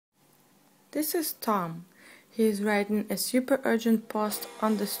This is Tom. He is writing a super urgent post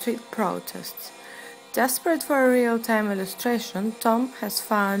on the street protests. Desperate for a real-time illustration, Tom has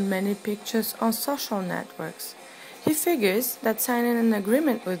found many pictures on social networks. He figures that signing an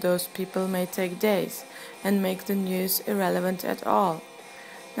agreement with those people may take days and make the news irrelevant at all.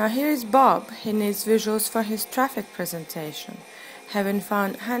 Now here is Bob. He needs visuals for his traffic presentation. Having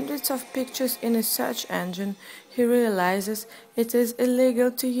found hundreds of pictures in a search engine, he realizes it is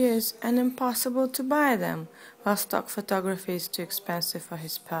illegal to use and impossible to buy them, while stock photography is too expensive for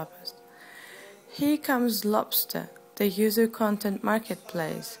his purpose. Here comes Lobster, the user content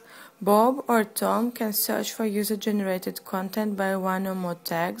marketplace. Bob or Tom can search for user-generated content by one or more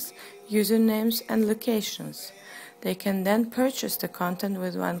tags, usernames, and locations. They can then purchase the content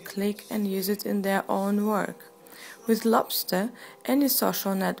with one click and use it in their own work. With Lobster, any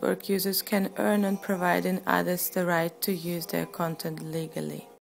social network users can earn on providing others the right to use their content legally.